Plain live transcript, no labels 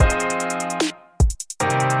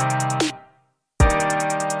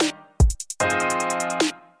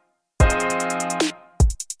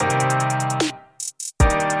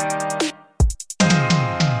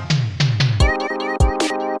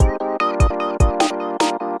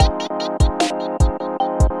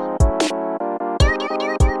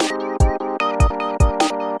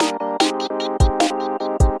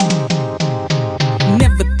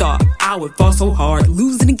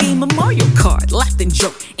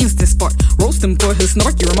used him for his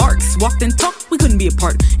snarky remarks. Walked and talked, we couldn't be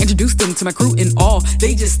apart. Introduced him to my crew in awe.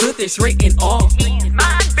 They just stood there straight in awe.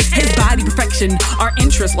 His body perfection, our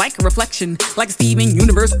interests like a reflection. Like a Steven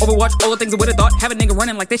Universe, Overwatch, all the things I would've thought. Have a nigga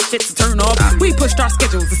running like this shit's a turn off. We pushed our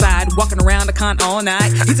schedules aside, walking around the con all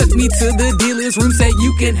night. He took me to the dealer's room, said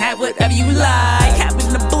you can have whatever you like.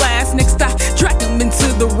 Having a blast, next I dragged him into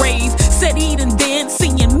the rave. Said he done dance,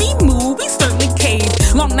 seeing me move, he certainly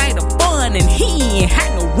caved. Long night of fun and he ain't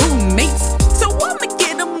had no roommates. So I'ma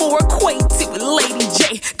get him more acquainted with Lady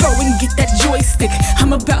J. Go and get that joystick,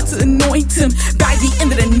 I'm about to anoint him. By the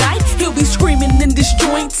end of the night, he'll be screaming and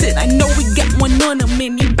disjointed. I know we got one on him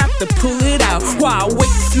and he about to pull it out. While I wait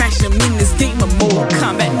to smash him in this game of Mortal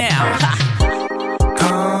Kombat now.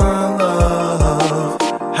 Con love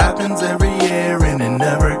happens every year and it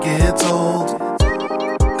never gets old.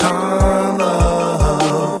 Con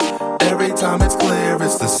love, every time it's clear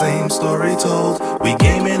it's the same story told. We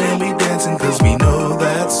gaming and we dancing cause we know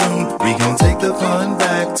that soon we gon' take the fun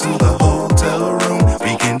back to the hotel room.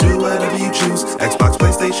 We can do whatever you choose, Xbox,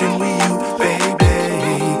 PlayStation, Wii U,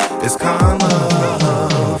 baby, it's con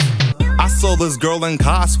love. I saw this girl in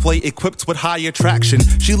cosplay equipped with high attraction.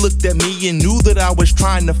 She looked at me and knew that I was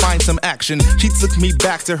trying to find some action. She took me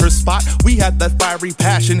back to her spot, we had that fiery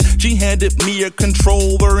passion. She handed me a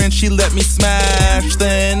controller and she let me smash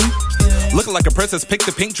then. Looking like a princess, picked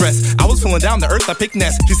a pink dress. I was feeling down to earth, I picked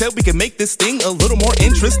Ness. She said we could make this thing a little more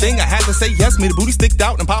interesting. I had to say yes, made a booty stick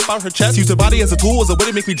out and pop out her chest. Used her body as a tool, as a way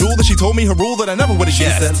to make me drool. That she told me her rule that I never would've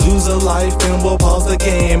guessed. She said lose a life and we'll pause the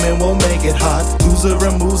game and we'll make it hot. Loser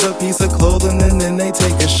removes a piece of clothing and then they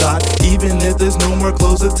take a shot. Even if there's no more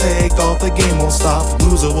clothes to take off, the game won't stop.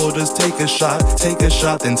 Loser will just take a shot,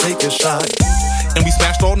 then take a shot. And we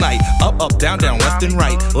smashed all night, up, down, left and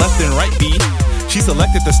right B. She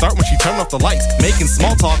selected to start when she turned off the lights. Making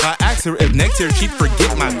small talk, I asked her if next year she'd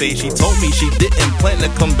forget my face. She told me she didn't plan to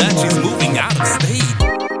come back, she's moving out of state.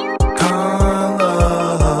 Con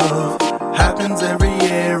love happens every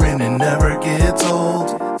year and it never gets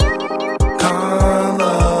old. Con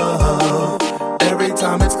love, every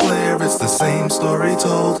time it's clear it's the same story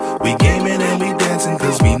told. We gaming and we dancing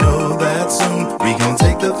cause we know that soon we gon'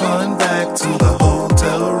 take the fun back to the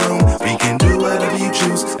hotel room. We can do whatever you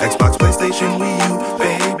choose, Xbox, PlayStation, Wii U,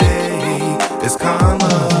 baby, it's con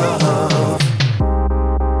love.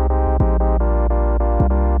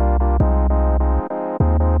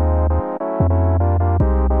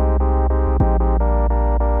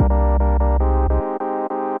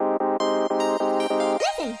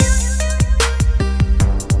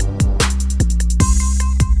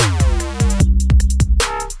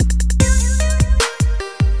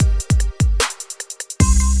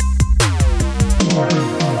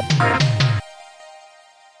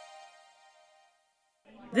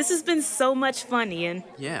 This has been so much fun, Ian.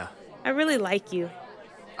 Yeah. I really like you.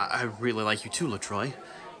 I really like you too, LaTroy.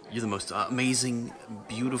 You're the most amazing,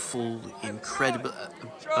 beautiful, incredible...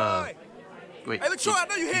 wait, Hey, LaTroy, I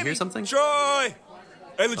know you hear me. Hear something? Troy!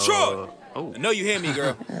 Hey, LaTroy! Oh. I know you hear me,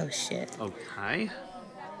 girl. Oh, shit. Oh, hi.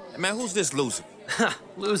 Man, who's this loser?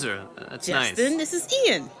 Loser. That's Justin, nice. this is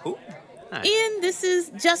Ian. Who? Hi. Ian, this is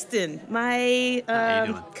Justin. My, How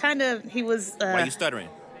you doing? he was, Why you stuttering?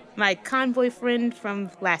 my con-boyfriend from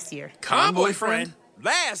last year. Con-boyfriend?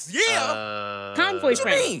 Last year? Con-boyfriend.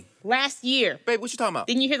 What you mean? Last year. Babe, what you talking about?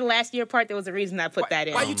 Didn't you hear the last year part? There was a reason I put that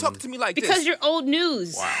in. Why you talking to me like Because this? you're old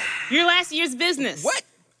news. Wow. You're last year's business. What?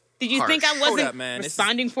 Did you Harsh. think I Hold wasn't up, man.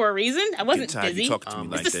 responding for a reason? I wasn't Getting tired of you busy. talking to me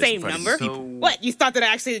like It's the this in same front of number. these people. What? You thought that I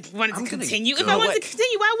actually wanted I'm to gonna continue? If go. I wanted to What?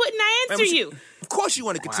 continue, why wouldn't I Man, answer you? Of course you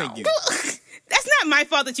want to continue. That's not my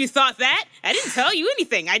fault that you thought that. I didn't tell you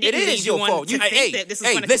anything. I It didn't is lead you your on fault. to think that this was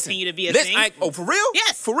going to listen, continue to be a listen, thing. oh, for real?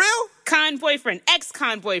 Yes. For real? Con boyfriend,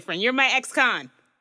 ex-con boyfriend. You're my ex-con.